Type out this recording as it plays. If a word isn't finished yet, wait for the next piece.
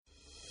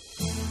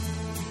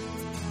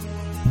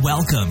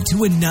Welcome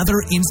to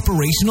another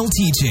inspirational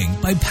teaching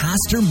by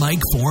Pastor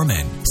Mike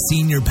Foreman,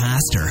 Senior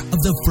Pastor of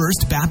the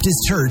First Baptist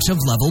Church of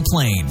Level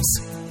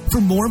Plains.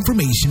 For more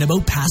information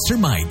about Pastor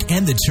Mike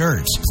and the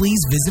church, please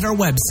visit our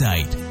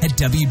website at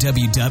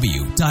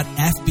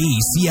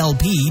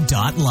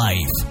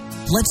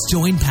www.fbclp.life. Let's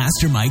join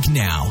Pastor Mike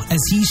now as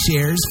he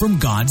shares from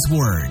God's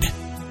Word.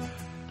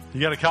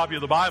 You got a copy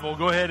of the Bible?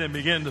 Go ahead and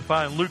begin to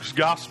find Luke's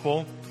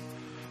Gospel.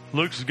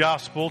 Luke's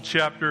Gospel,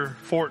 chapter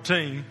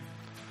 14.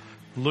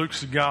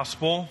 Luke's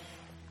Gospel,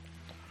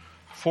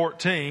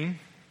 14.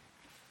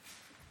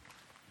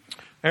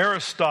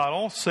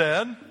 Aristotle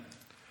said,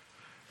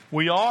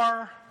 "We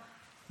are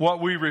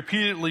what we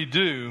repeatedly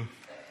do.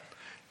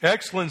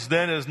 Excellence,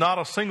 then, is not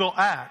a single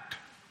act,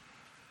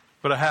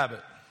 but a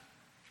habit."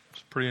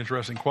 It's a pretty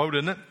interesting quote,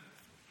 isn't it?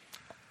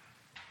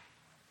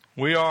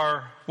 We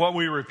are what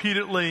we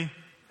repeatedly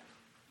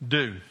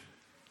do.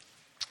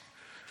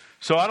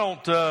 So I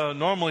don't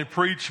normally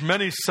preach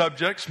many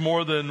subjects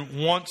more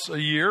than once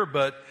a year,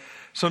 but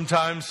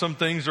sometimes some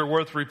things are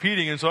worth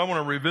repeating. And so I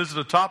want to revisit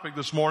a topic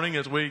this morning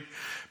as we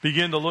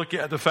begin to look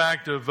at the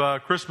fact of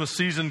Christmas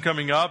season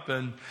coming up.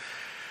 And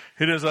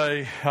it is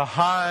a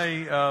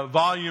high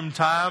volume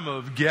time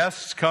of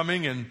guests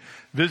coming and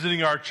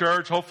visiting our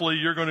church. Hopefully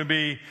you're going to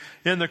be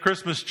in the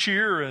Christmas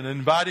cheer and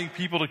inviting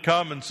people to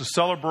come and to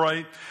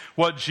celebrate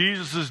what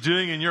Jesus is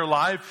doing in your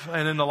life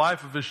and in the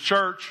life of His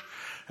church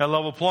at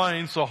Level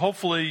Plains. So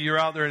hopefully you're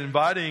out there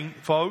inviting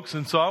folks.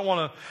 And so I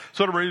want to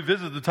sort of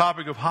revisit the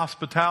topic of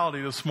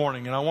hospitality this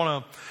morning. And I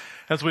want to,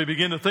 as we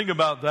begin to think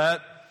about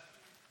that,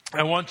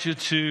 I want you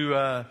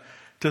to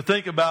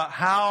think about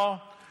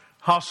how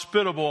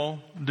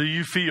hospitable do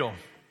you feel?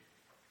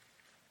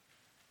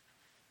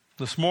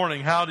 This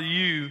morning, how do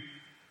you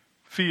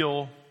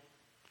feel?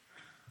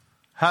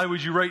 How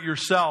would you rate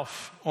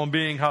yourself on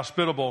being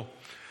hospitable?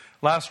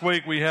 Last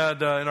week we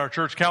had in our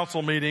church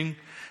council meeting,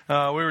 we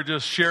were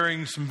just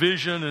sharing some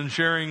vision and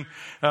sharing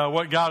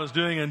what God is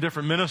doing in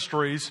different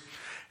ministries.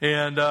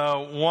 And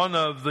one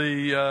of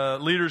the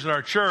leaders in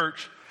our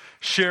church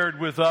shared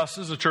with us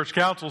as a church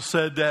council,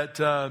 said that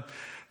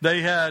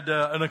they had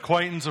an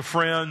acquaintance, a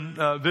friend,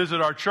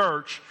 visit our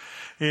church.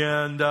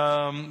 And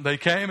they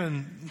came,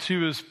 and she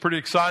was pretty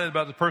excited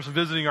about the person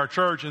visiting our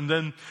church. And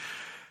then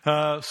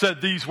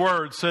said these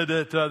words, said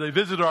that they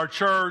visited our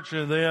church,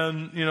 and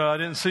then, I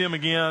didn't see them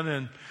again.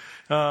 And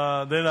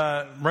then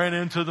I ran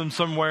into them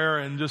somewhere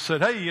and just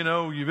said, "Hey,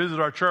 you visit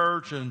our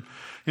church, and,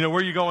 where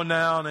are you going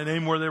now?" And they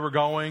named where they were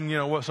going,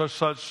 what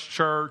such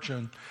church,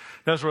 and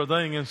that sort of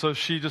thing. And so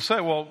she just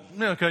said, "Well,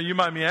 okay, you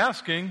might be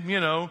asking,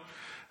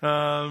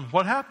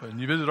 what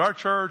happened? You visited our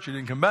church, you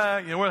didn't come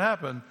back, what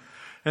happened?"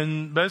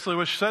 And basically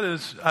what she said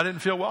is, "I didn't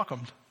feel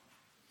welcomed."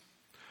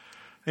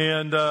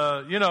 And,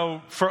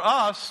 for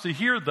us to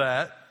hear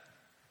that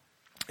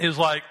is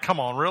like, come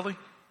on, really?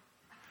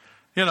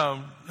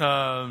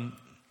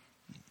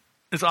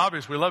 It's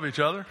obvious we love each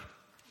other.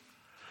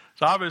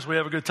 It's obvious we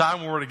have a good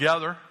time when we're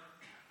together.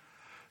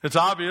 It's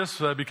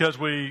obvious because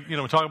we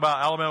talk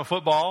about Alabama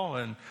football,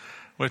 and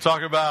we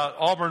talk about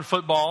Auburn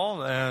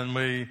football, and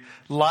we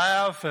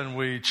laugh and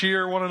we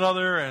cheer one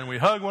another and we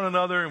hug one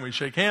another and we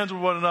shake hands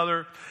with one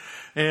another.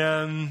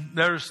 And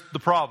there's the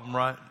problem,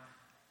 right?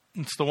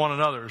 It's the one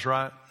another's,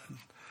 right?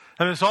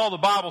 And it's all the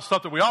Bible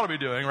stuff that we ought to be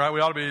doing, right? We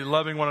ought to be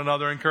loving one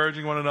another,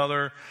 encouraging one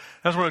another.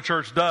 That's what a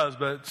church does.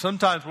 But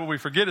sometimes what we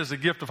forget is the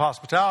gift of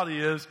hospitality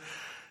is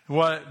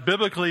what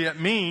biblically it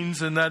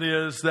means, and that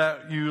is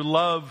that you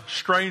love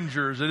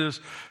strangers. It is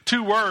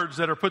two words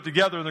that are put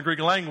together in the Greek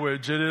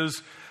language. It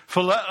is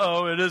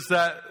phileo. It is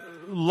that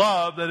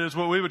love that is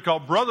what we would call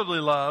brotherly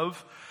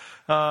love.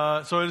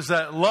 So it is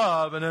that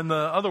love, and then the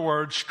other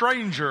word,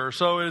 stranger.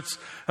 So it's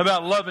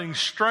about loving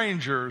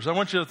strangers. I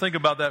want you to think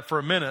about that for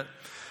a minute,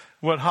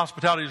 what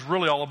hospitality is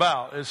really all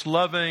about. It's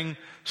loving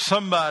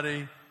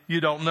somebody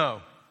you don't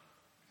know.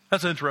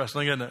 That's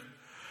interesting, isn't it?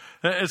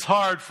 It's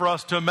hard for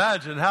us to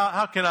imagine.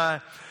 How can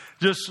I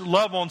just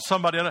love on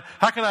somebody?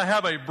 How can I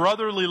have a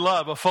brotherly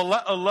love, a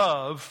phileo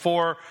love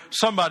for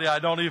somebody I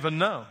don't even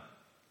know?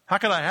 How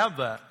can I have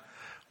that?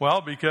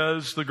 Well,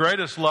 because the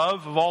greatest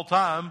love of all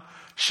time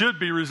should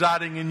be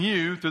residing in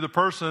you through the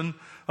person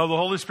of the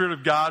Holy Spirit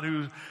of God,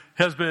 who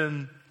has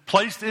been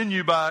placed in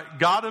you by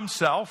God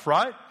Himself,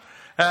 right?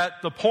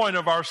 At the point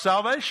of our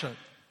salvation.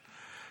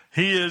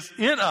 He is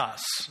in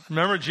us.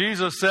 Remember,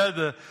 Jesus said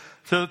to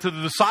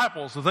the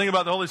disciples, the thing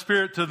about the Holy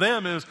Spirit to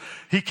them is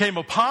He came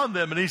upon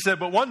them, and He said,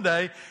 but one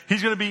day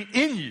He's going to be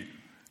in you.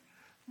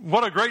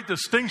 What a great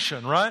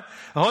distinction, right?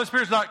 The Holy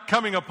Spirit's not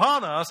coming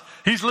upon us.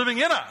 He's living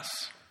in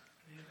us.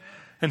 Amen.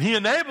 And He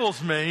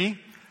enables me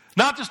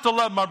not just to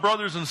love my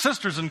brothers and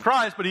sisters in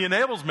Christ, but He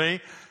enables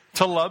me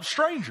to love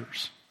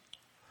strangers.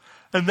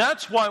 And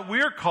that's what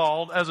we're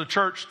called as a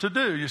church to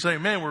do. You say,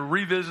 man, we're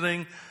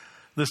revisiting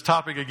this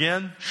topic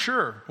again.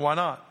 Sure, why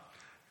not?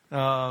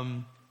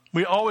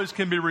 We always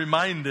can be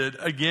reminded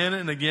again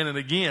and again and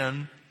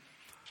again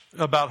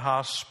about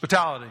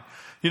hospitality.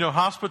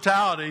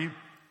 Hospitality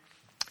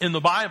in the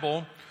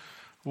Bible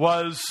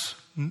was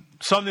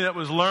something that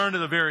was learned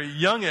at a very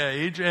young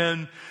age,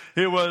 and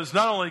it was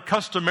not only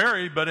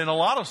customary, but in a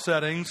lot of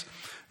settings,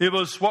 it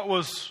was what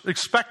was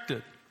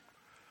expected.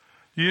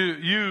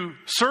 You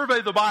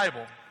survey the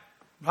Bible.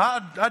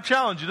 I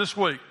challenge you this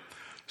week.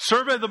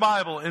 Survey the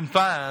Bible and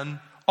find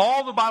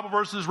all the Bible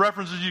verses,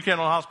 references you can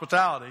on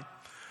hospitality.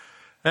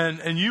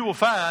 And you will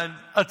find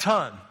a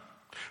ton.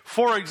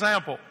 For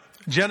example,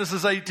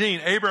 Genesis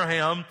 18,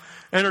 Abraham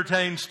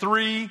entertains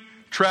 3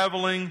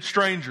 traveling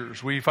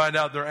strangers. We find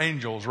out they're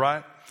angels,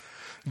 right?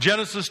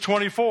 Genesis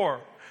 24,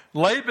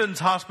 Laban's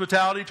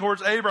hospitality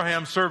towards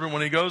Abraham's servant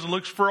when he goes and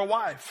looks for a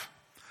wife.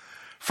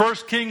 1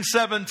 Kings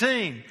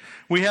 17,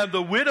 we have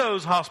the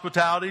widow's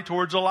hospitality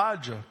towards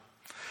Elijah.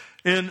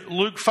 In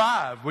Luke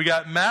 5, we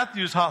got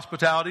Matthew's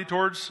hospitality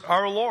towards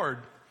our Lord.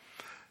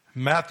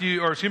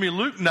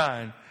 Luke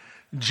 9,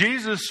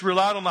 Jesus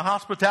relied on the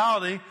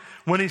hospitality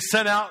when he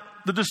sent out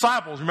the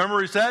disciples.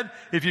 Remember he said,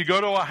 if you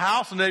go to a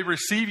house and they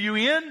receive you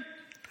in,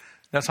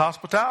 that's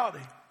hospitality.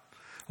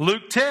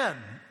 Luke 10,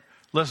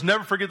 let's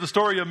never forget the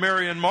story of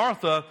Mary and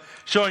Martha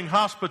showing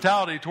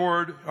hospitality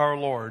toward our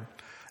Lord.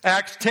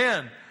 Acts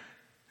 10,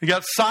 you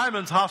got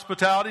Simon's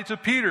hospitality to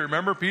Peter.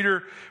 Remember,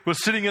 Peter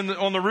was sitting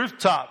on the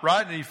rooftop,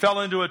 right? And he fell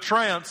into a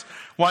trance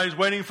while he's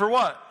waiting for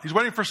what? He's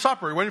waiting for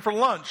supper, he's waiting for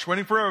lunch,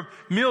 waiting for a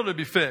meal to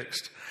be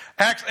fixed.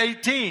 Acts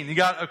 18, you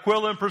got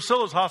Aquila and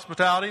Priscilla's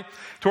hospitality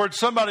towards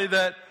somebody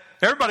that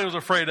everybody was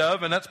afraid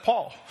of, and that's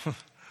Paul.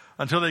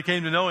 Until they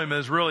came to know him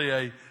as really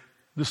a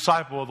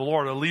disciple of the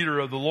Lord, a leader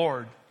of the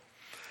Lord.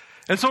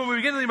 And so when we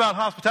begin to think about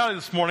hospitality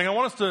this morning, I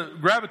want us to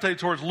gravitate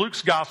towards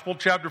Luke's Gospel,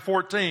 chapter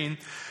 14.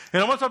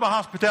 And I want to talk about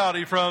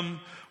hospitality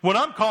from what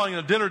I'm calling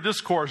a dinner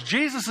discourse.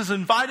 Jesus is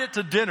invited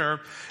to dinner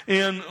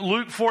in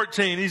Luke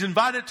 14. He's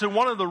invited to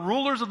one of the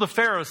rulers of the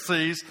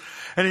Pharisees,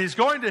 and he's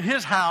going to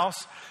his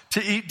house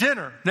to eat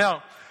dinner.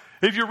 Now,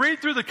 if you read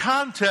through the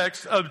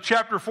context of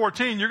chapter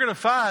 14, you're going to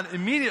find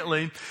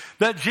immediately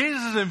that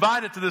Jesus is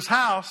invited to this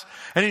house,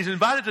 and he's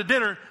invited to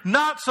dinner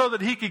not so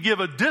that he could give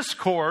a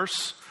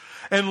discourse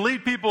and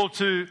lead people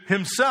to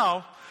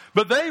himself,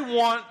 but they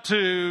want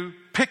to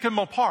pick him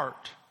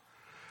apart.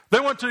 They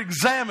want to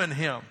examine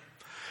him.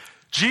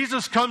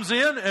 Jesus comes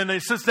in and he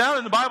sits down,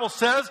 and the Bible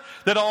says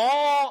that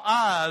all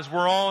eyes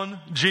were on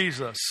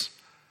Jesus.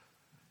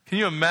 Can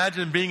you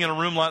imagine being in a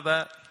room like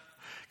that?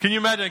 Can you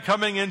imagine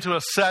coming into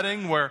a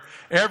setting where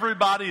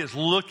everybody is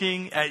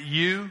looking at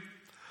you?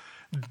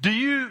 Do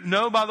you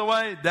know, by the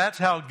way, that's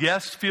how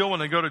guests feel when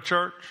they go to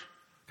church?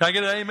 Can I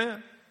get an amen?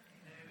 Amen.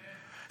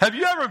 Have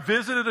you ever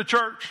visited a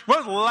church? When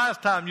was the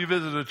last time you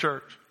visited a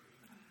church?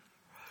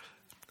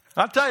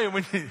 I'll tell you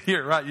when you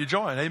hear, right, you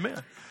join.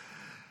 Amen.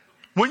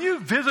 When you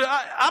visit,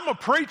 I'm a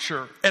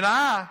preacher, and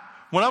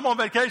when I'm on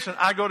vacation,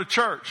 I go to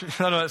church.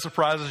 I know that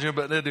surprises you,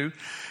 but they do.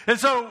 And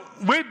so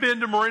we've been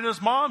to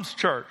Marina's mom's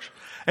church.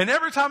 And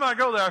every time I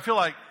go there, I feel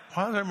like,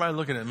 why is everybody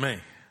looking at me?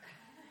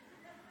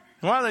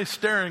 Why are they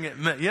staring at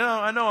me?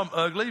 I know I'm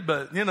ugly,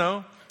 but,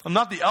 I'm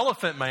not the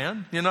elephant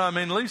man.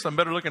 At least I'm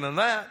better looking than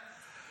that.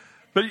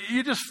 But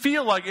you just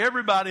feel like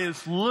everybody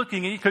is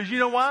looking at you. Because you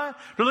know why?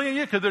 They're looking at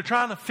you because they're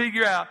trying to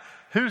figure out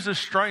who's a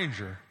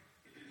stranger.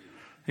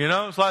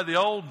 It's like the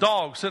old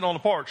dog sitting on the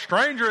porch.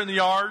 Stranger in the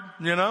yard,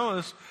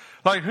 It's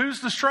like,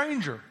 who's the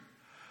stranger?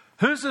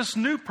 Who's this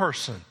new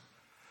person?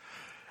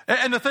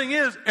 And the thing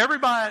is,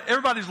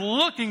 everybody's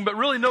looking, but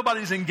really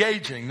nobody's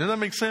engaging. Does that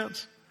make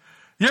sense?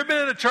 You ever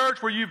been in a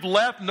church where you've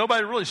left and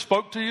nobody really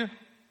spoke to you?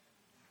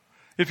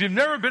 If you've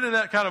never been in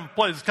that kind of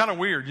place, it's kind of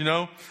weird,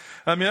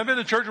 I've been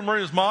to church with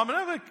Marina's mom,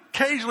 and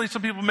occasionally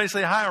some people may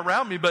say hi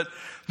around me, but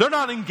they're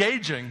not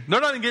engaging.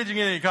 They're not engaging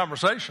in any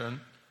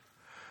conversation.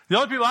 The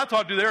only people I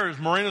talk to there is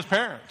Marina's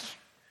parents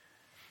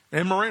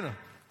and Marina.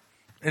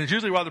 And it's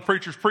usually while the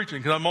preacher's preaching,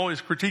 because I'm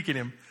always critiquing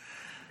him.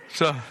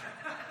 So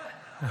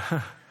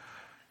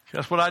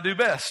that's what I do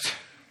best.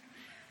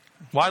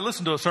 Why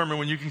listen to a sermon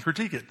when you can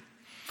critique it?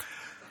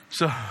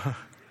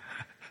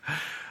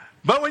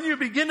 But when you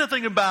begin to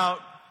think about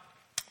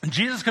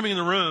Jesus coming in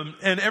the room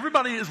and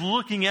everybody is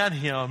looking at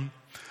him,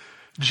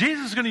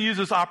 Jesus is going to use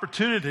this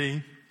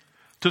opportunity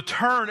to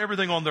turn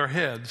everything on their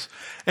heads.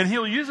 And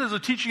he'll use it as a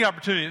teaching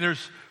opportunity. And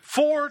there's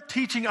 4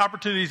 teaching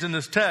opportunities in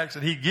this text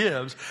that he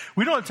gives.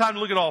 We don't have time to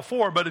look at all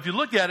 4, but if you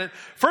look at it,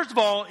 first of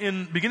all,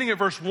 in beginning at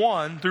verse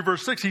 1 through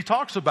verse 6, he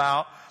talks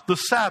about the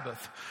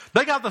Sabbath.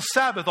 They got the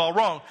Sabbath all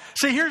wrong.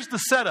 See, here's the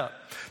setup.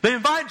 They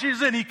invite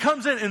Jesus in. He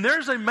comes in, and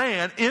there's a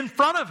man in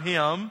front of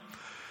him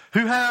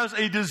who has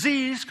a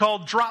disease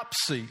called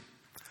dropsy.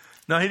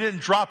 Now, he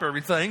didn't drop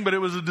everything, but it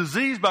was a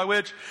disease by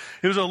which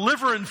it was a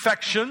liver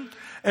infection,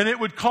 and it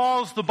would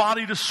cause the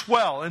body to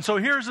swell. And so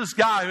here's this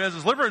guy who has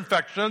this liver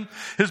infection.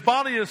 His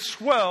body is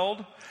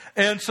swelled,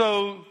 and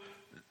so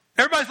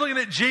everybody's looking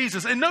at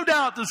Jesus, and no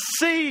doubt to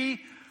see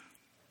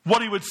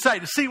what he would say,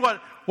 to see what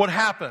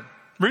happened.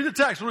 Read the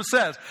text, what it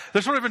says.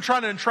 They're sort of been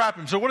trying to entrap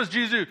him. So what does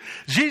Jesus do?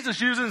 Jesus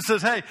uses it and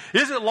says, hey,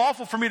 is it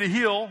lawful for me to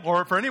heal,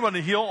 or for anyone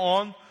to heal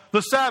on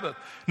the Sabbath?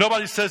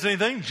 Nobody says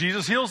anything.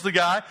 Jesus heals the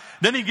guy.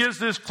 Then he gives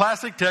this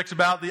classic text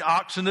about the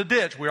ox in the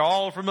ditch. We're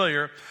all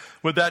familiar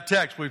with that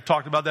text. We've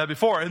talked about that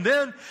before. And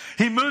then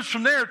he moves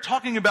from there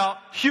talking about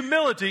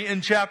humility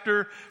in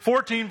chapter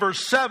 14,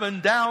 verse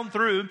 7 down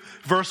through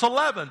verse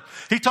 11.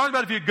 He talks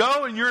about if you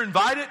go and you're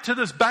invited to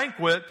this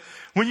banquet,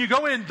 when you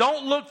go in,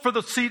 don't look for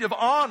the seat of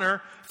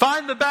honor.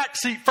 Find the back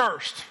seat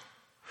first.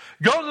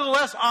 Go to the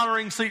less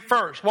honoring seat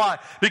first. Why?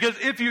 Because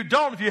if you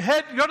don't, if you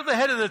go to the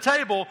head of the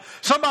table,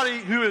 somebody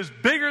who is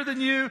bigger than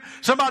you,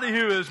 somebody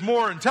who is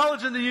more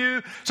intelligent than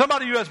you,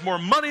 somebody who has more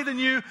money than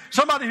you,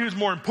 somebody who's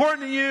more important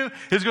than you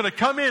is going to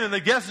come in and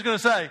the guest is going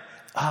to say,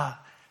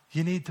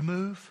 you need to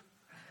move?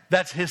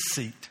 That's his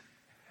seat.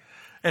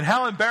 And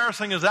how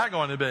embarrassing is that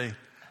going to be?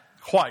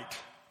 Quite.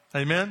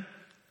 Amen?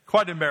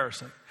 Quite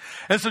embarrassing.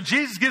 And so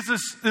Jesus gives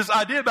this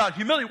idea about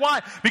humility.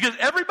 Why? Because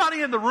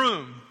everybody in the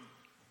room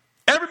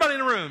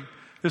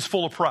is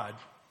full of pride. I'm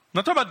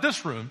not talking about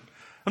this room.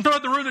 I'm talking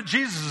about the room that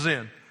Jesus is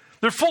in.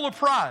 They're full of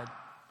pride.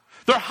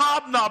 They're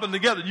hobnobbing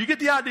together. You get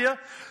the idea?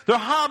 They're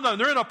hobnobbing.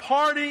 They're in a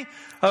party,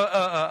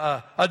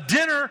 a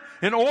dinner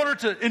in order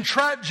to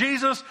entrap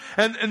Jesus,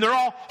 and they're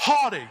all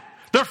haughty.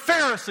 They're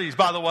Pharisees,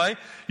 by the way.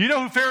 You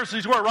know who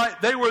Pharisees were, right?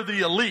 They were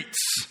the elites.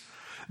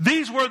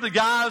 These were the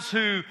guys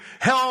who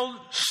held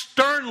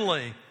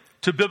sternly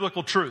to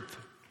biblical truth.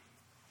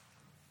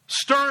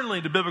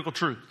 Sternly to biblical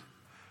truth.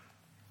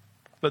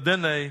 But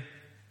then they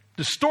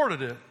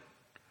distorted it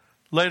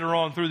later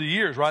on through the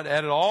years, right?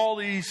 Added all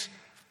these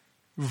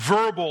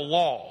verbal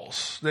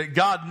laws that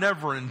God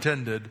never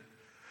intended.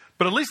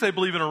 But at least they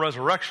believe in a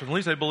resurrection. At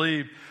least they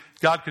believe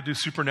God could do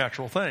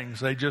supernatural things.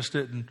 They just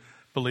didn't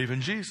believe in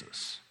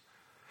Jesus.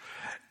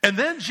 And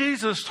then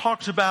Jesus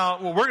talks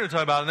about what we're going to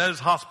talk about, and that is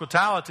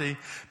hospitality,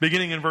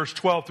 beginning in verse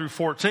 12 through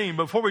 14.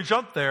 But before we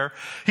jump there,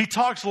 he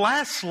talks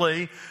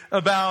lastly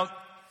about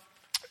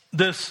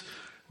this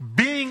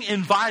being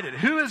invited.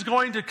 Who is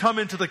going to come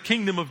into the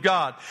kingdom of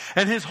God?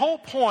 And his whole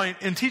point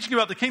in teaching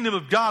about the kingdom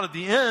of God at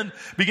the end,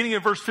 beginning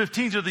in verse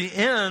 15 to the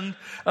end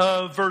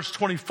of verse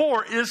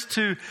 24, is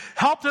to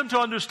help them to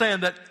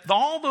understand that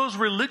all those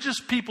religious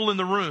people in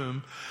the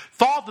room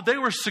thought that they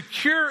were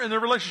secure in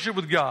their relationship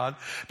with God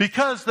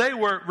because they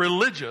were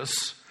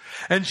religious.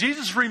 And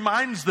Jesus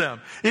reminds them,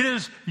 it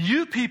is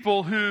you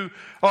people who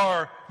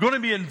are going to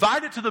be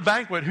invited to the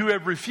banquet who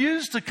have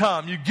refused to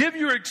come. You give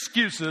your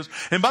excuses.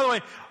 And by the way,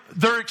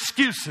 they're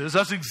excuses.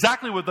 That's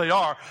exactly what they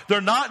are. They're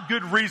not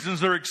good reasons.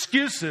 They're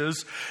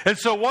excuses. And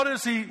so what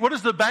does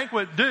the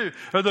banquet do?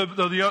 Or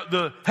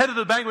the head of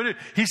the banquet do?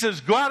 He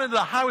says, go out into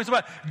the highways.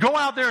 Go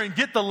out there and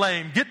get the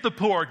lame, get the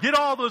poor, get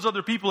all those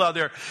other people out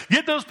there.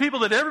 Get those people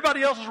that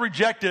everybody else has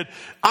rejected.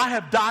 I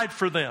have died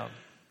for them.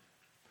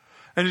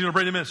 And he's going to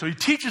bring them in. So he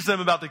teaches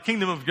them about the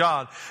kingdom of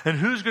God and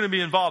who's going to be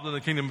involved in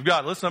the kingdom of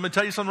God. Listen, I'm going to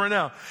tell you something right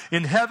now.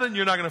 In heaven,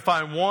 you're not going to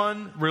find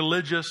one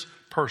religious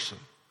person.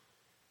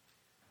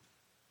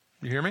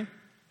 You hear me?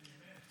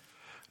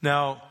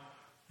 Now,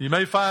 you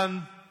may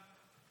find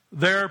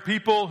there are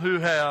people who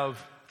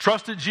have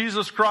trusted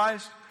Jesus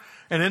Christ,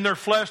 and in their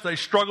flesh they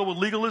struggle with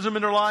legalism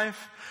in their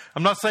life.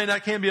 I'm not saying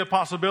that can't be a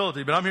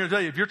possibility, but I'm here to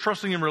tell you, if you're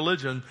trusting in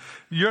religion,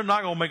 you're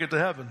not going to make it to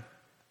heaven.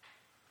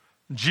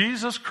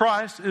 Jesus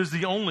Christ is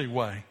the only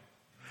way.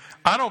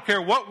 I don't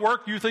care what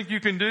work you think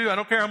you can do. I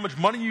don't care how much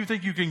money you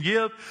think you can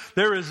give.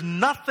 There is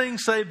nothing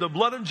save the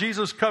blood of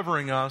Jesus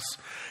covering us,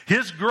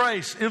 His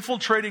grace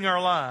infiltrating our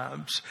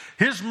lives,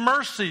 His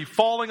mercy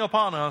falling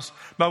upon us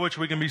by which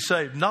we can be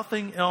saved.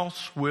 Nothing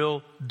else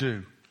will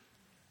do.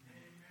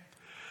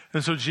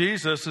 And so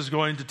Jesus is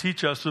going to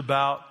teach us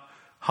about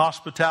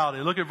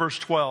hospitality. Look at verse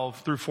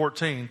 12 through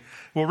 14.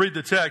 We'll read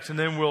the text and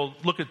then we'll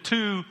look at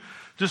two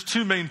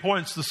main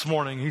points this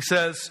morning. He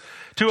says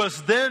to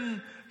us,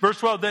 then, verse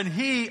 12, then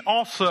he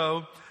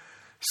also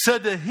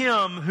said to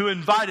him who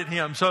invited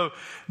him. So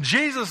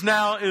Jesus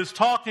now is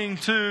talking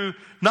to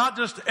not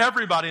just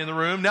everybody in the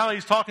room. Now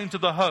he's talking to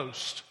the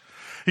host.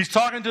 He's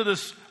talking to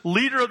this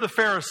leader of the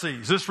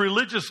Pharisees, this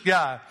religious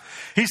guy.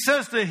 He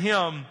says to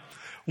him,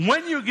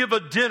 when you give a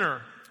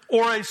dinner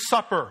or a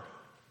supper,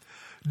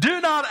 do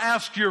not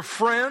ask your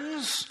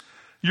friends,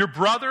 your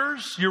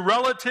brothers, your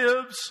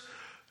relatives,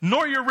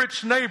 nor your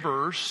rich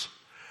neighbors,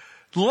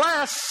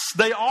 lest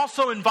they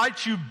also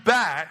invite you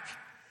back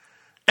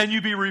and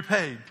you be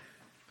repaid.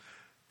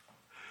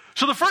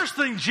 So the first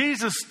thing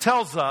Jesus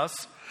tells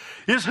us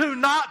is who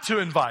not to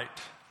invite.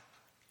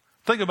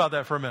 Think about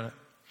that for a minute.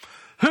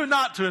 Who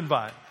not to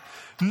invite.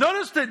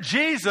 Notice that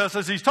Jesus,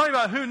 as he's talking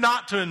about who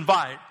not to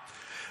invite,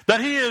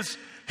 that he is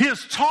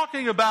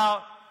talking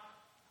about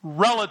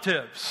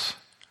relatives,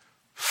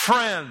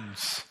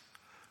 friends,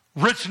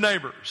 rich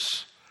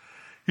neighbors.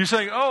 You're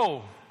saying,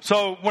 oh,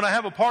 so when I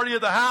have a party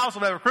at the house,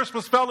 when I have a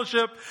Christmas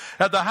fellowship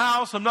at the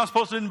house, I'm not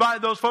supposed to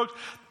invite those folks.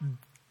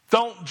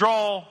 Don't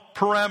draw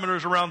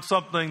parameters around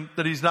something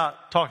that he's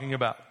not talking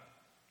about.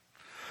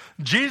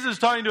 Jesus is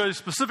talking to a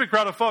specific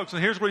crowd of folks,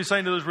 and here's what he's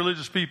saying to those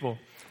religious people.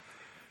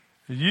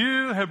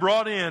 You have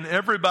brought in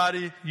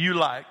everybody you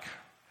like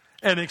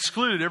and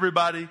excluded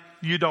everybody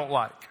you don't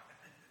like.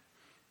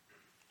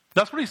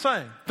 That's what he's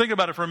saying. Think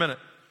about it for a minute.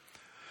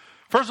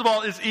 First of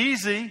all, it's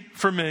easy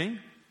for me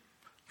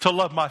to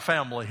love my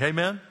family.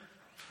 Amen?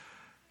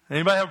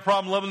 Anybody have a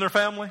problem loving their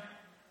family?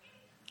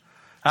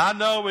 I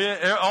know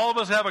all of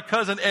us have a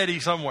cousin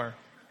Eddie somewhere.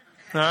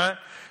 All right?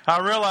 I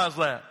realize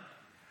that.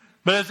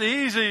 But it's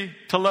easy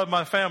to love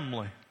my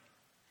family.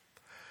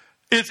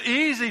 It's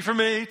easy for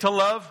me to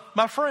love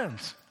my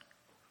friends.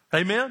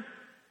 Amen?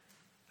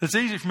 It's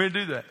easy for me to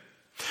do that.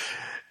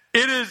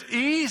 It is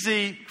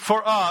easy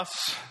for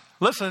us,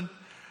 listen,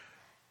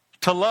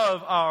 to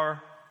love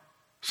our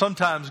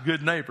sometimes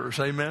good neighbors.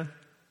 Amen?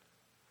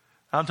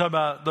 I'm talking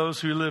about those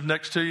who live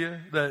next to you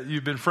that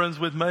you've been friends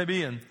with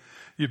maybe and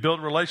you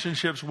build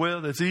relationships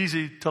with. It's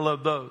easy to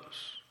love those.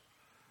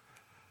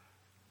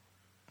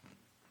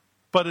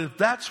 But if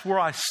that's where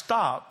I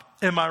stop,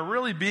 am I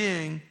really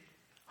being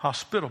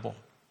hospitable?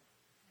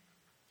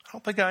 I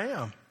don't think I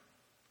am.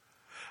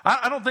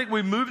 I don't think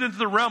we moved into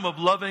the realm of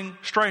loving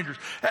strangers.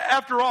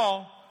 After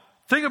all,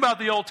 think about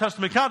the Old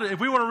Testament context. If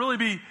we want to really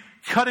be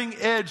cutting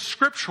edge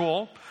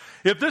scriptural,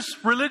 if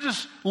this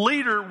religious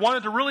leader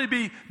wanted to really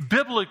be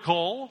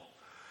biblical,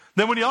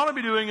 then what he ought to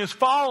be doing is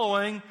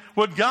following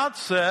what God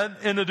said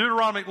in the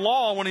Deuteronomic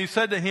law when he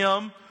said to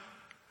him,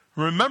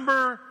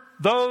 remember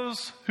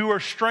those who are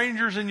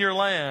strangers in your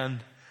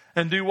land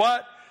and do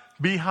what?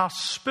 Be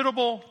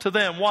hospitable to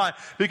them. Why?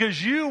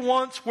 Because you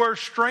once were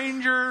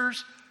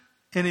strangers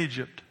in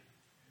Egypt.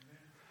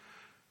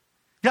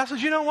 God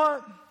says, you know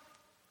what?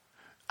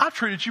 I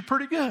treated you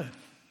pretty good.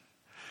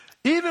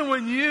 Even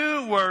when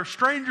you were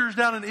strangers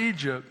down in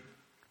Egypt,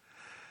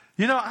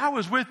 I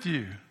was with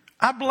you.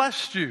 I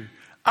blessed you.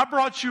 I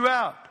brought you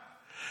out.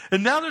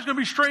 And now there's going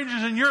to be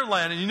strangers in your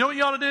land. And you know what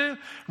you ought to do?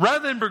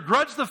 Rather than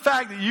begrudge the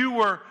fact that you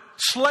were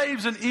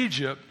slaves in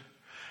Egypt,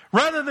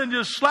 rather than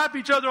just slap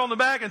each other on the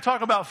back and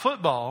talk about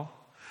football,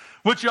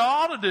 what you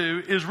ought to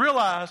do is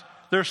realize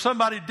there's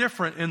somebody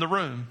different in the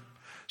room.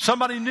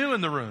 Somebody new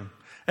in the room.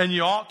 And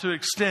you ought to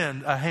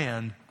extend a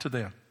hand to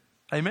them.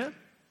 Amen?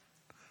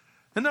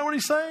 Isn't that what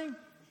he's saying?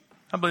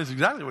 I believe it's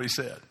exactly what he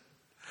said.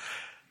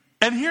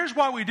 And here's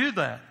why we do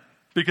that.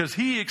 Because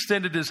he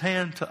extended his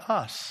hand to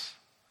us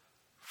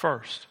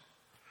first.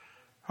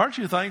 Aren't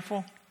you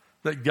thankful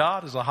that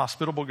God is a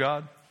hospitable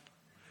God?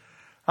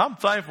 I'm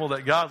thankful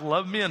that God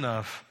loved me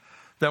enough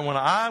that when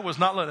I was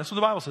not looking, that's what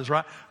the Bible says,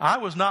 right? I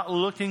was not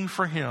looking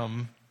for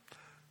him,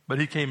 but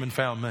he came and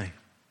found me.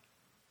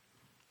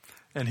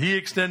 And he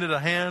extended a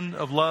hand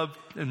of love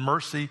and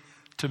mercy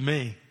to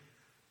me.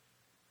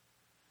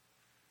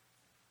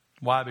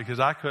 Why? Because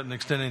I couldn't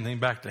extend anything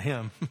back to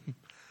him.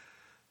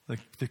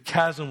 The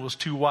chasm was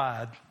too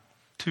wide,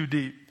 too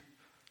deep,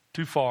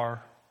 too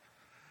far.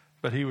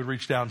 But he would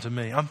reach down to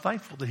me. I'm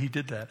thankful that he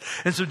did that.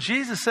 And so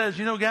Jesus says,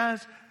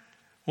 guys,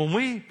 when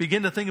we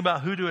begin to think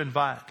about who to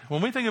invite,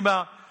 when we think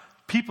about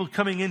people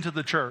coming into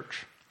the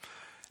church,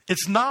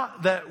 it's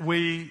not that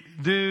we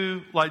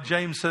do like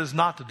James says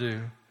not to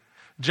do.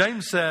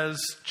 James says,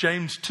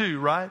 James 2,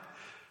 right?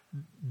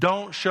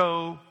 Don't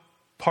show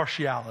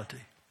partiality.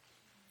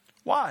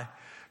 Why?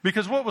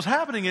 Because what was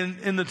happening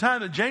in the time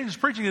that James is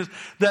preaching is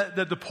that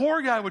the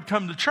poor guy would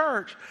come to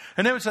church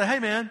and they would say, hey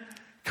man,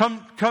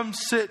 come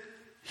sit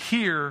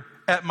here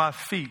at my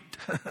feet.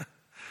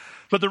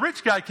 But the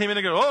rich guy came in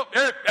and go,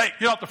 oh, hey,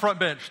 get off the front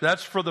bench.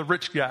 That's for the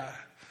rich guy.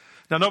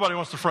 Now nobody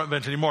wants the front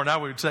bench anymore.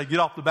 Now we would say, get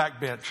off the back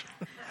bench.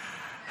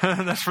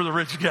 That's for the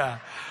rich guy.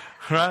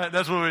 Right?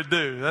 That's what we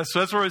do. That's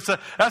where we say,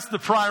 that's the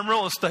prime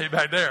real estate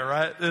back there,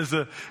 right?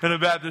 In a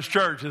Baptist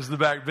church is the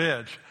back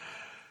bench.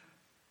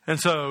 And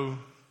so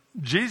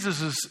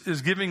Jesus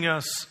is giving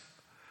us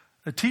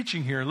a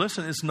teaching here.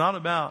 Listen, it's not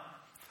about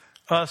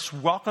us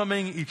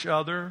welcoming each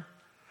other.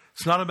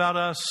 It's not about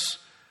us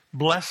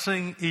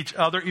blessing each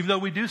other, even though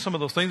we do some of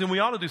those things, and we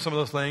ought to do some of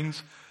those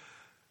things.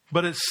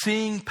 But it's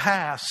seeing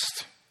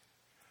past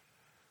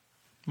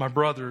my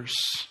brothers,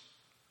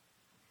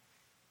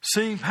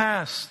 seeing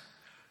past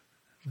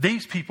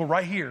these people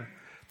right here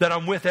that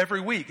I'm with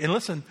every week. And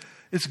listen,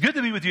 it's good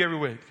to be with you every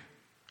week.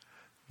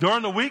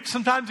 During the week,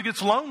 sometimes it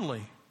gets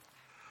lonely.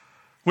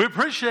 We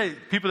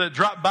appreciate people that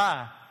drop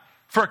by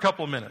for a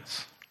couple of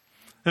minutes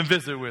and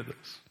visit with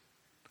us.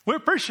 We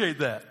appreciate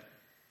that.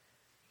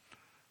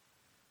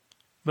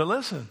 But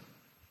listen,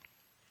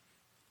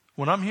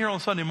 when I'm here on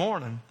Sunday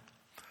morning,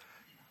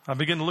 I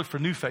begin to look for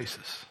new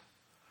faces.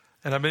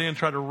 And I begin to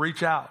try to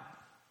reach out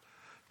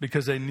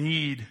because they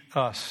need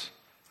us.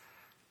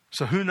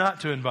 So who not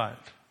to invite?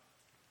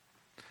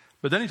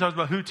 But then he talks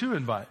about who to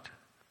invite.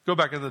 Go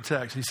back into the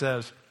text. He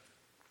says,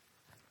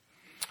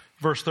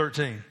 verse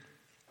 13.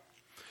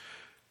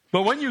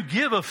 But when you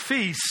give a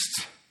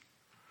feast,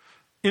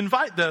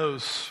 invite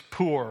those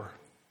poor.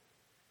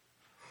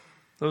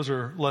 Those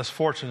are less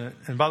fortunate.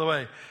 And by the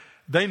way,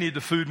 they need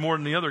the food more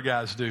than the other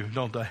guys do,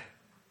 don't they?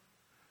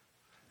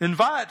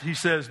 Invite, he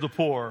says, the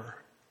poor,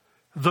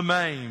 the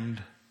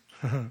maimed,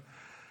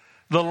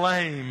 the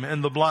lame,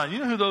 and the blind. You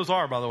know who those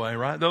are, by the way,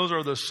 right? Those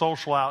are the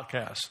social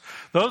outcasts.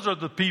 Those are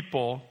the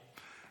people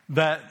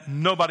that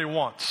nobody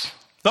wants.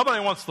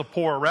 Nobody wants the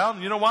poor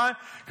around. You know why?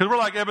 Because we're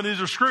like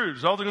Ebenezer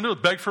Scrooge. All they're going to do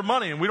is beg for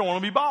money, and we don't want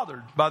to be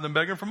bothered by them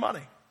begging for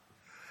money.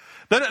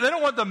 They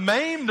don't want the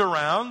maimed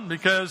around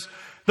because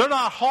they're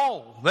not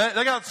whole.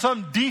 They got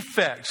some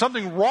defect,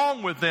 something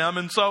wrong with them.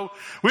 And so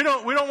we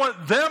don't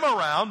want them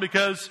around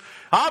because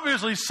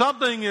obviously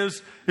something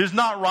is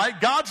not right.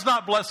 God's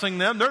not blessing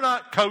them. They're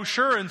not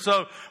kosher. And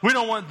so we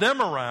don't want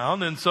them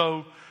around. And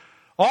so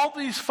all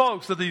these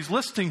folks that he's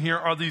listing here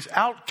are these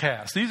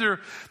outcasts. These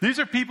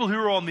are people who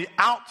are on the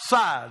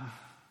outside.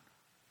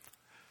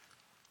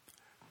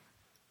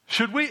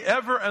 Should we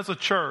ever as a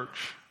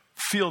church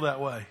feel that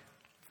way?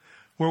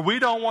 Where we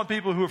don't want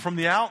people who are from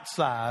the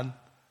outside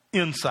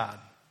inside.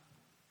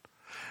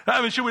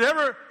 I mean, should we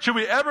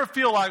ever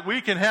feel like we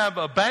can have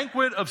a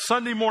banquet of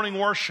Sunday morning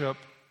worship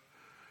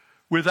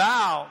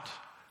without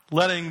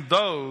letting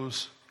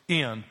those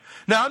in?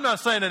 Now, I'm not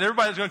saying that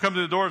everybody's going to come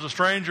to the door as a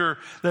stranger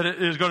that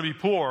is going to be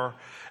poor.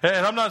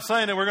 And I'm not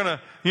saying that we're going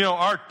to,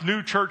 our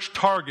new church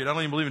target, I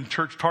don't even believe in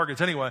church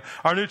targets anyway.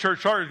 Our new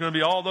church target is going to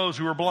be all those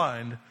who are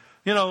blind.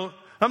 I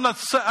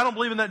don't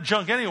believe in that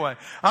junk anyway.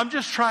 I'm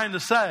just trying to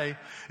say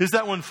is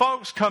that when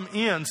folks come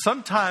in,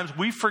 sometimes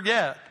we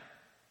forget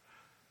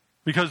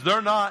because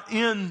they're not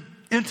in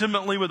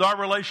intimately with our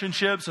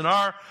relationships and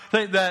our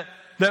thing that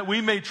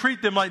we may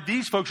treat them like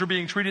these folks are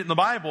being treated in the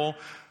Bible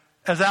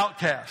as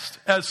outcasts,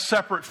 as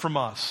separate from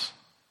us.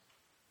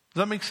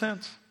 Does that make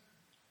sense?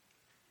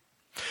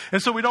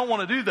 And so we don't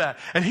want to do that.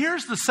 And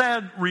here's the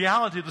sad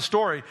reality of the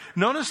story.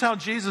 Notice how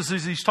Jesus,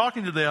 as he's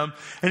talking to them,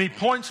 and he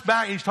points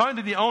back, he's talking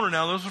to the owner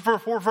now. This is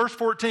for verse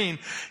 14.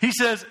 He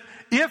says,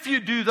 if you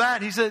do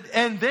that, he said,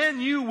 and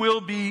then you will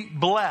be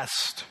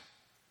blessed.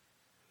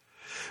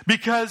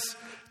 Because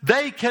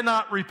they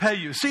cannot repay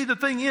you. See, the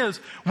thing is,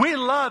 we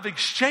love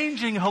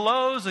exchanging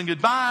hellos and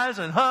goodbyes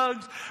and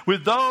hugs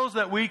with those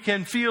that we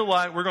can feel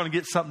like we're going to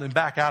get something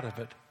back out of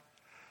it.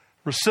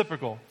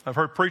 Reciprocal. I've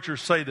heard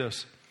preachers say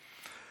this.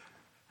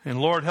 And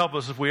Lord help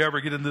us if we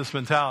ever get into this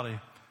mentality.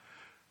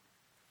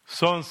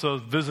 So-and-so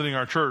visiting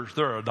our church.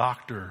 They're a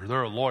doctor.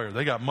 They're a lawyer.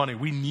 They got money.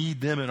 We need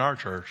them in our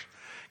church.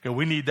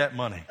 We need that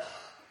money.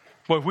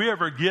 But if we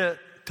ever get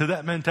to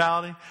that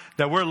mentality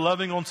that we're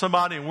loving on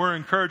somebody and we're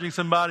encouraging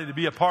somebody to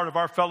be a part of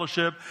our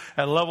fellowship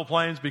at Level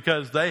Plains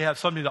because they have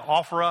something to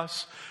offer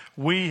us,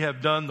 we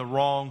have done the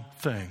wrong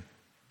thing.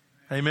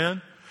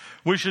 Amen?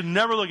 We should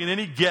never look at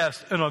any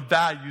guest in a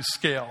value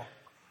scale.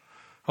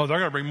 Oh, they're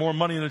going to bring more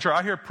money in the church.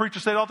 I hear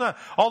preachers say it all the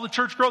time. All the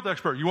church growth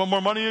experts. You want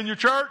more money in your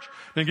church?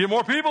 Then get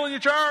more people in your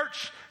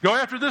church. Go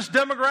after this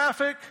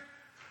demographic.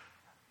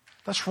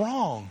 That's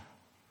wrong.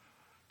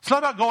 It's not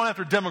about going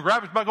after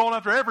demographics. It's about going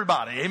after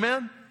everybody.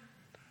 Amen?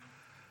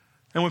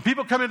 And when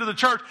people come into the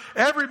church,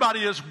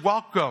 everybody is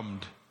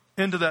welcomed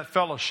into that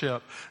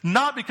fellowship.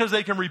 Not because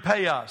they can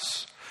repay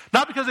us.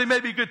 Not because they may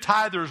be good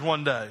tithers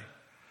one day.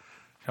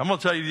 I'm going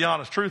to tell you the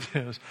honest truth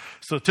is,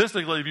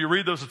 statistically, if you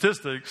read those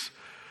statistics,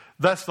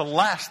 that's the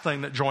last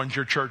thing that joins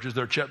your church is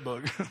their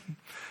checkbook.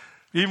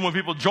 Even when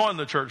people join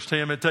the church,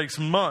 Tim, it takes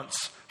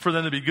months for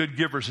them to be good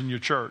givers in your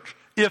church,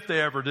 if they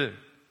ever do.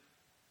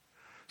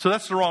 So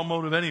that's the wrong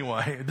motive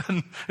anyway.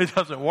 It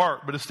doesn't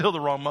work, but it's still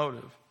the wrong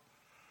motive.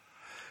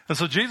 And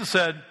so Jesus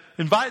said,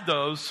 invite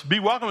those, be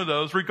welcome to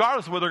those,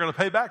 regardless of what they're going to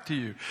pay back to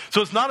you.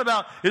 So it's not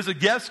about, is a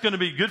guest going to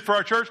be good for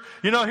our church?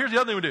 Here's the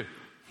other thing we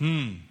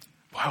do.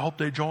 Boy, I hope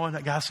they join.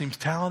 That guy seems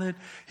talented.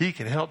 He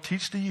can help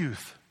teach the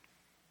youth.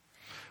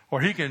 Or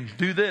he can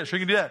do this, or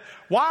he can do that.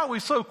 Why are we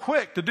so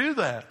quick to do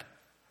that?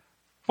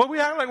 Well, we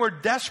act like we're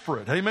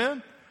desperate.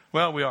 Amen?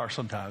 Well, we are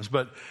sometimes,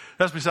 but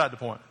that's beside the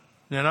point.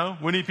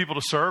 We need people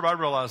to serve. I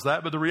realize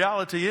that. But the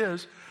reality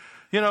is,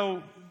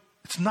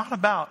 it's not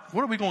about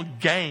what are we going to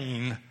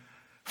gain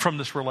from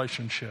this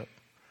relationship.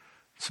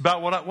 It's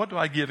about what do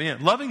I give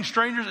in. Loving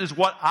strangers is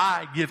what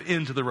I give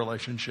into the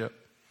relationship.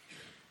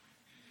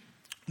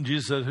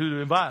 Jesus says, who to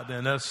invite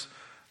then? That's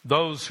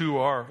those who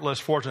are less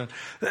fortunate.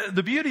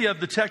 The beauty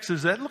of the text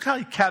is that, look how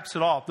he caps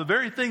it off. The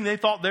very thing they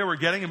thought they were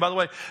getting, and by the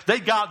way,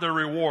 they got their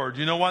reward.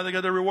 You know why they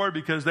got their reward?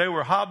 Because they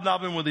were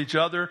hobnobbing with each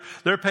other.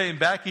 They're paying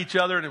back each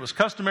other, and it was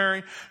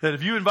customary that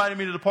if you invited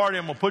me to the party,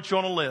 I'm going to put you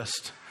on a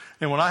list.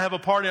 And when I have a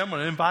party, I'm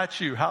going to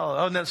invite you.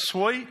 Isn't that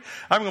sweet?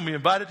 I'm going to be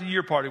invited to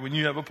your party when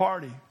you have a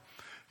party.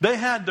 They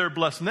had their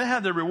blessing. They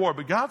had their reward.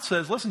 But God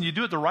says, listen, you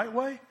do it the right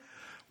way.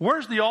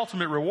 Where's the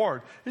ultimate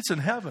reward? It's in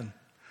heaven.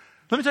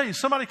 Let me tell you,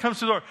 somebody comes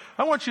to the door.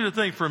 I want you to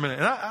think for a minute.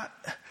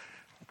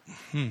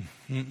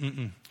 And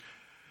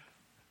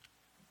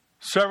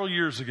Several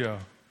years ago,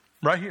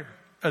 right here,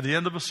 at the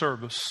end of a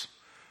service,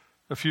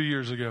 a few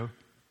years ago,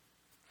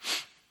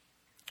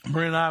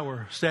 Maria and I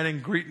were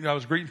I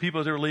was greeting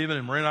people as they were leaving,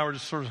 and Maria and I were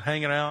just sort of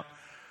hanging out.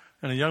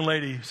 And a young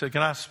lady said,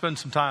 can I spend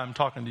some time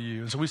talking to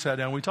you? And so we sat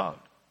down and we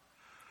talked.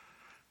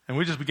 And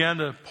we just began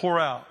to pour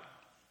out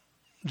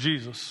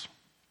Jesus.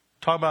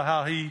 Talk about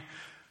how he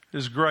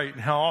is great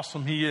and how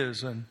awesome he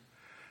is. And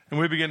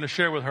we began to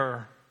share with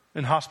her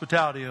in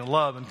hospitality and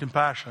love and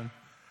compassion.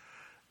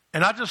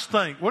 And I just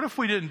think, what if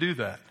we didn't do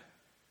that?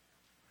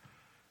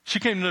 She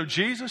came to know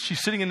Jesus.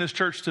 She's sitting in this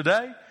church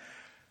today.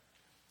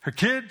 Her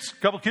kids,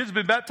 a couple of kids have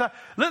been baptized.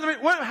 What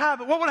would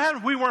happen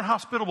if we weren't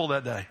hospitable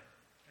that day? Amen.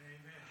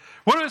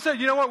 What if we said,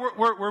 you know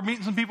what, we're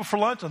meeting some people for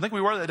lunch. I think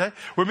we were that day.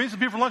 We're meeting some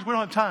people for lunch. We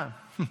don't have time.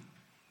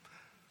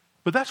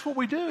 But that's what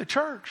we do at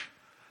church.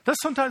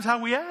 That's sometimes how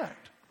we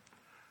act.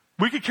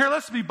 We could care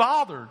less to be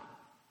bothered.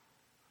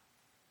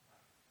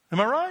 Am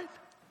I right?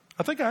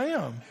 I think I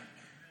am.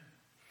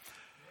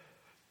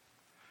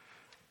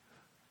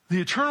 The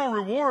eternal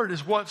reward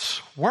is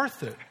what's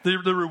worth it.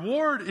 The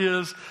reward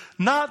is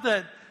not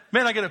that,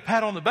 man, I get a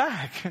pat on the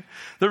back.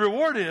 The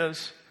reward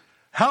is,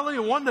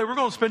 hallelujah, one day we're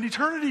going to spend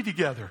eternity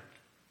together.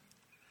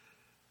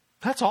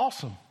 That's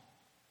awesome.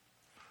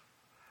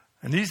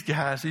 And these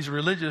guys, these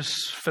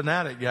religious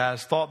fanatic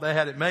guys, thought they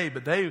had it made,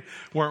 but they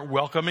weren't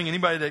welcoming.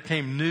 Anybody that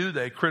came new,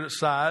 they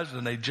criticized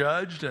and they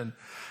judged, and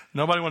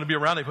nobody wanted to be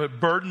around. They put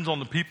burdens on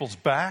the people's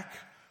back.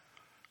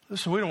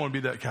 Listen, we don't want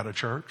to be that kind of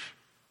church.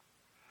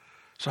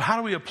 So how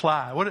do we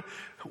apply?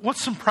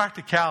 What's some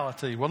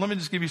practicality? Well, let me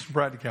just give you some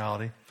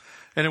practicality,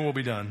 and then we'll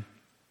be done.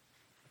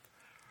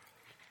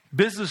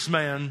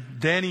 Businessman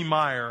Danny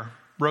Meyer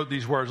wrote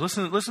these words.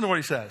 Listen to what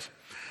he says.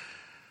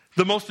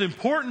 The most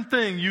important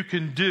thing you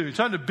can do, it's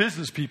talking to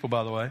business people,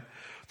 by the way.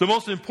 The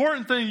most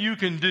important thing you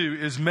can do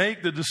is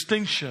make the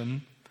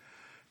distinction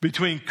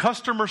between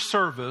customer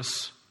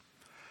service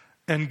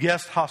and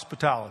guest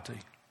hospitality.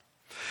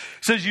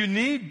 It says you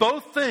need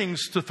both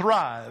things to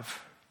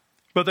thrive,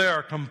 but they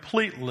are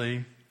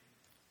completely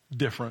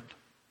different.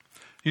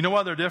 You know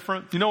why they're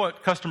different? You know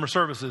what customer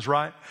service is,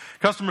 right?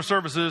 Customer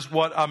service is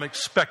what I'm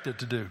expected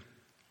to do.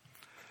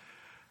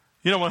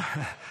 You know what?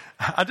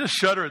 I just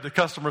shudder at the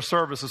customer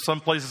service of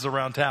some places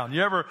around town.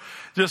 You ever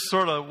just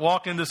sort of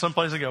walk into some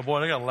place and go, boy,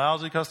 they got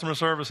lousy customer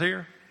service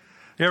here?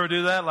 You ever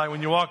do that? Like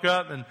when you walk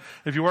up, and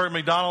if you work at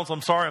McDonald's,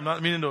 I'm sorry, I'm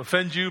not meaning to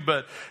offend you,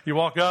 but you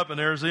walk up and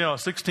there's,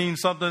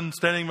 16-something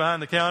standing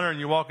behind the counter, and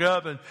you walk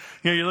up and,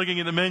 you're looking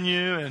at the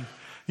menu, and,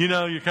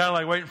 you're kind of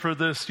like waiting for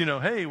this,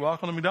 hey,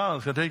 welcome to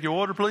McDonald's. Can I take your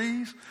order,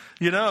 please?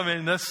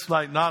 That's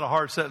like not a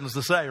hard sentence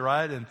to say,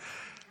 right? And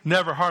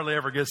never hardly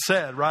ever gets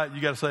said, right?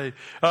 You got to say,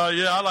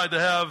 yeah, I'd like to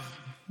have,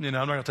 I'm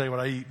not going to tell you what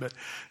I eat, but,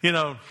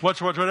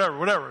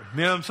 whatever.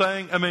 You know what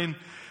I'm saying?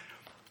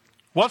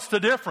 What's the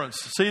difference?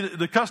 See,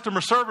 the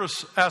customer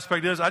service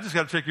aspect is, I just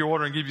got to take your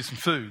order and give you some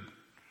food.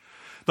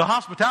 The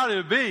hospitality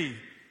would be,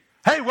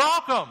 hey,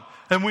 welcome.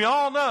 And we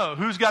all know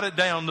who's got it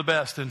down the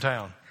best in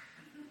town.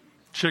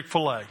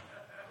 Chick-fil-A.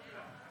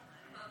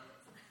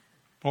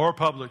 Or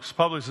Publix.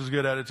 Publix is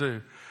good at it too.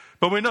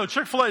 But we know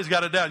Chick-fil-A's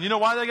got it down. You know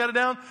why they got it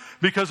down?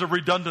 Because of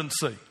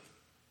redundancy.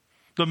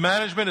 The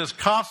management is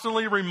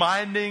constantly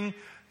reminding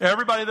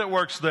everybody that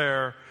works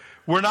there,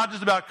 we're not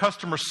just about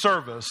customer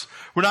service.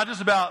 We're not just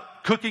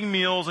about cooking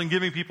meals and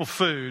giving people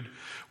food.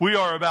 We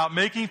are about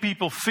making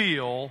people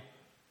feel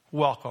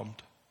welcomed.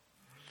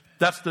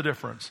 That's the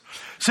difference.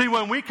 See,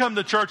 when we come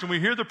to church and we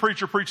hear the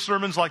preacher preach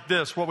sermons like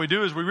this, what we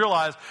do is we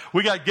realize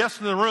we got guests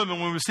in the room,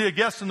 and when we see a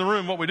guest in the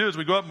room, what we do is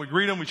we go up and we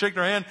greet them, we shake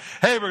their hand.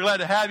 Hey, we're glad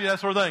to have you, that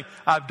sort of thing.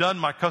 I've done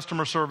my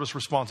customer service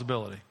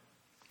responsibility.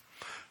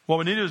 What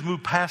we need to do is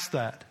move past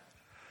that.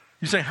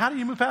 You say, how do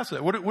you move past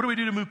that? What do we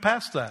do to move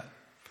past that?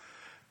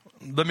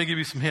 Let me give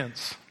you some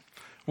hints.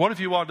 What if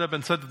you walked up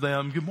and said to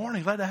them, good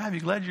morning, glad to have you,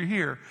 glad you're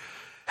here.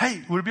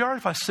 Hey, would it be all right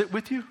if I sit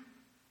with you?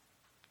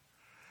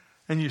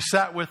 And you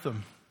sat with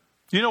them.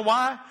 You know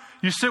why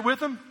you sit with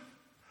them?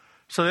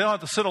 So they don't have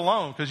to sit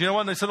alone. Because you know what?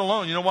 When they sit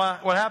alone, you know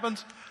what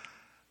happens?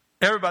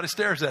 Everybody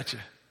stares at you.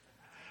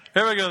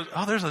 Everybody goes,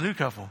 oh, there's a new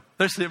couple.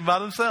 They're sitting by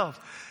themselves.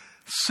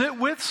 Sit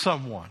with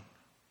someone.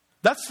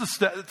 That's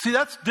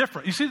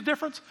different. You see the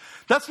difference?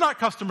 That's not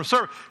customer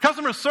service.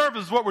 Customer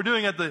service is what we're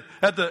doing at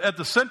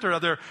the center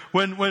out there.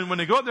 When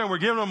they go up there and we're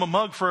giving them a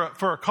mug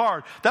for a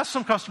card, that's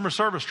some customer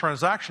service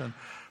transaction.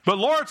 But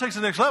Laura takes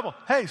the next level.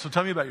 Hey, so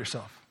tell me about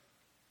yourself.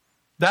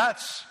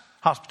 That's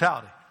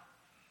hospitality.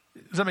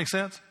 Does that make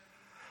sense?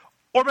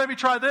 Or maybe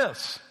try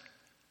this.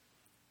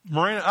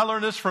 I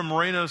learned this from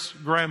Marina's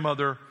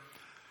grandmother.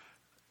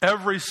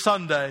 Every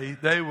Sunday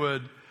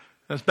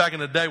that's back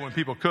in the day when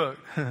people cooked.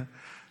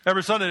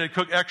 Every Sunday they'd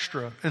cook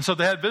extra. And so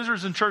they had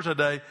visitors in church that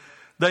day.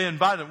 They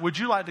invited them, would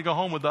you like to go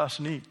home with us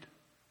and eat?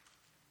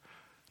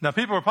 Now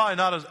people are probably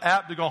not as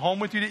apt to go home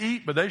with you to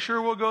eat, but they sure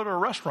will go to a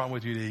restaurant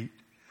with you to eat.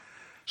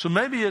 So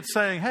maybe it's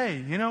saying, hey,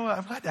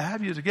 I'm glad to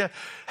have you as a guest.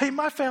 Hey,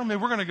 my family,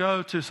 we're going to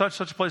go to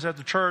such a place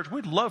after church.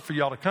 We'd love for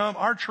y'all to come.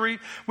 Our treat,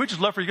 we'd just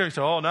love for you to go. You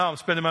say, oh, now I'm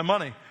spending my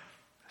money.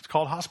 It's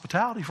called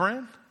hospitality,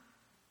 friend.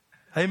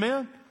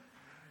 Amen.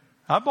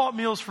 I bought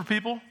meals for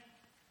people.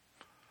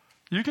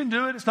 You can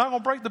do it. It's not going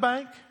to break the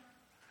bank.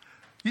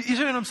 You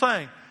see what I'm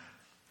saying?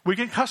 We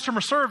can customer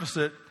service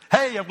it.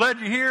 Hey, I'm glad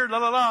you're here. La,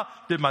 la, la.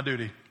 Did my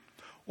duty.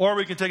 Or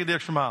we can take it the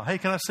extra mile. Hey,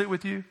 can I sit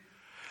with you?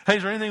 Hey,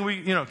 is there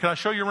anything can I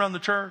show you around the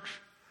church?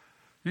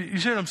 You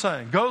see what I'm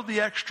saying? Go the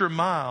extra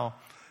mile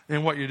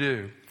in what you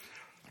do.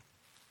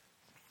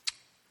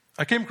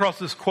 I came across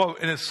this quote,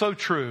 and it's so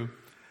true.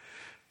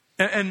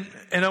 And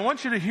I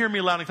want you to hear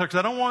me loud and clear, because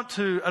I don't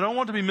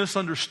want to be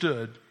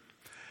misunderstood.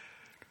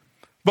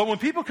 But when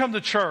people come to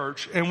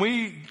church and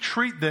we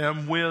treat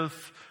them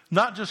with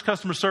not just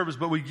customer service,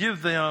 but we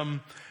give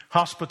them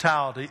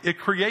hospitality, it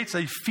creates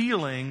a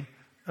feeling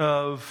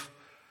of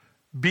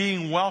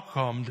being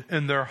welcomed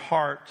in their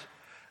heart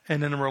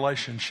and in a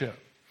relationship.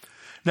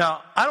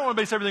 Now, I don't want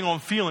to base everything on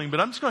feeling, but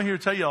I'm just going to here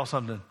to tell you all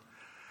something.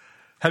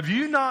 Have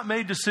you not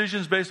made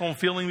decisions based on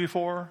feeling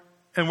before?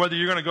 And whether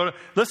you're going to go to...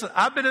 Listen,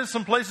 I've been in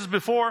some places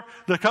before.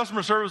 The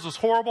customer service was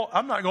horrible.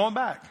 I'm not going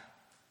back.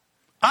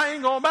 I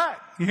ain't going back.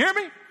 You hear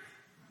me?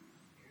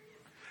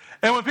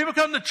 And when people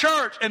come to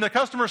church and the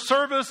customer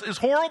service is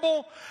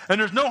horrible and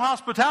there's no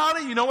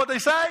hospitality, you know what they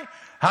say?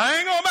 I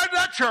ain't going back to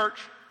that church.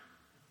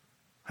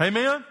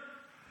 Amen?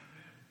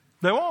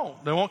 They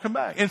won't. They won't come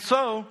back. And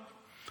so,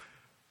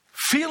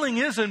 feeling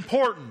is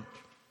important.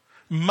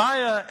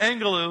 Maya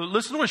Angelou,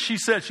 listen to what she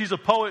said. She's a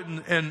poet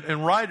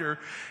and writer.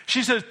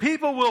 She says,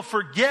 people will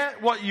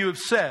forget what you have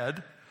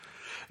said.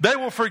 They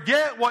will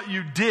forget what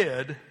you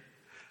did.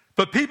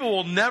 But people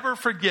will never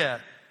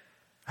forget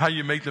how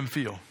you make them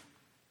feel.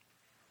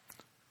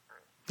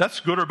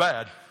 That's good or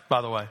bad,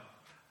 by the way.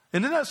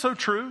 Isn't that so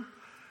true?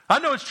 I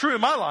know it's true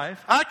in my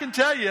life. I can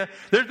tell you,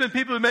 there's been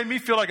people who made me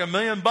feel like $1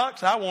 million.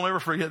 I won't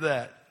ever forget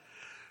that.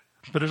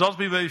 But there's also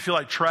people who made me feel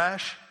like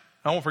trash.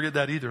 I won't forget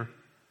that either.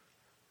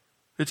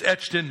 It's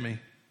etched in me.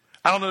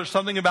 I don't know, there's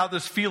something about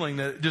this feeling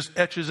that just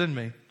etches in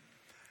me.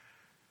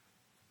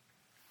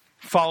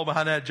 Follow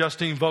behind that,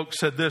 Justine Volk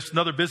said this,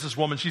 another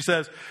businesswoman. She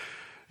says,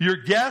 your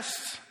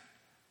guests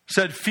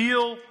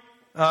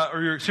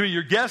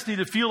your guests need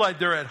to feel like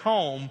they're at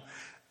home.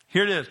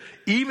 Here it is.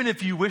 Even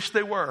if you wish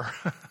they were.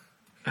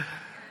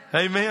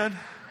 Amen.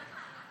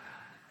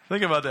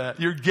 Think about that.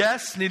 Your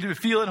guests need to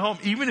feel at home,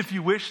 even if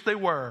you wish they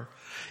were.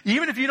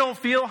 Even if you don't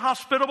feel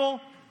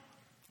hospitable,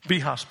 be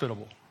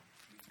hospitable.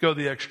 Go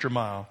the extra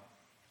mile.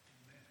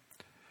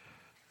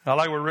 I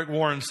like what Rick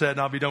Warren said, and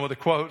I'll be done with the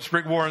quotes.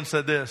 Rick Warren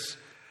said this,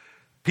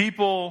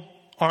 people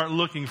aren't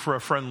looking for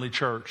a friendly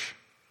church.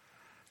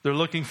 They're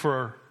looking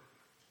for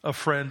a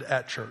friend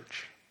at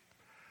church.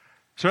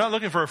 So they're not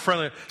looking for a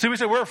friendly... See, we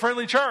say we're a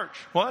friendly church.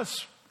 Well,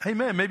 that's,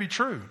 amen, maybe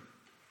true.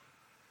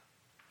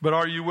 But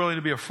are you willing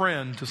to be a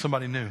friend to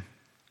somebody new?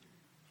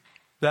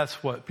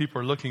 That's what people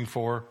are looking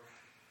for.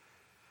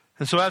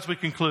 And so as we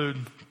conclude,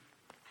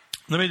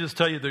 let me just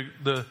tell you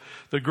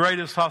the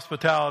greatest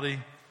hospitality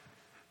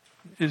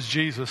is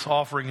Jesus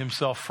offering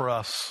himself for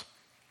us.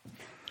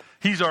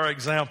 He's our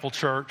example,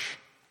 church.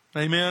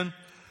 Amen?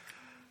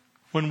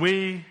 When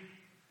we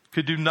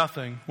could do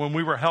nothing, when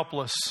we were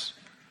helpless,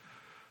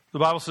 the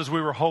Bible says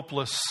we were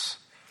hopeless.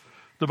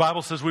 The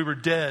Bible says we were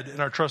dead in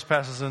our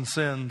trespasses and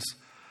sins.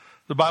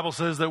 The Bible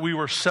says that we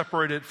were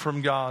separated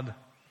from God.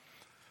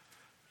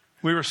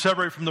 We were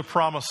separated from the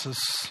promises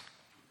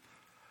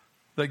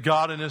that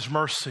God in his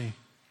mercy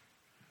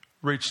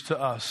reached to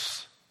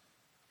us.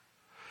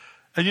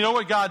 And you know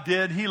what God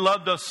did? He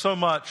loved us so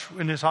much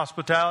in his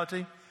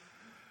hospitality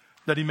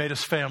that he made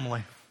us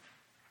family.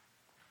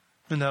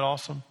 Isn't that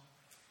awesome?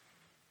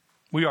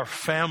 We are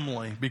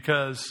family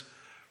because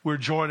we're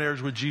joint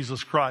heirs with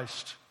Jesus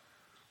Christ.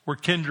 We're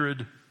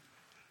kindred.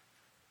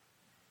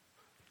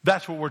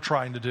 That's what we're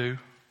trying to do.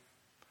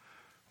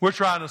 We're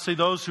trying to see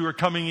those who are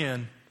coming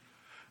in,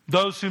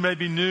 those who may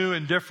be new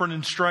and different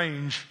and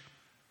strange,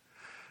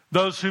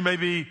 those who may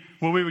be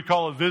what we would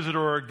call a visitor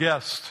or a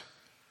guest.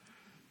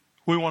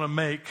 We want to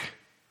make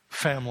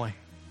family.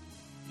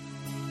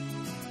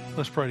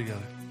 Let's pray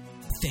together.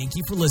 Thank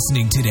you for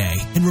listening today.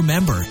 And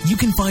remember, you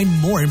can find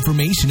more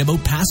information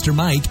about Pastor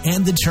Mike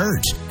and the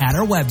church at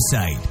our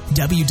website,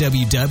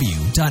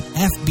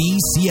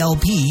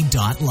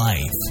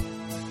 www.fbclp.life.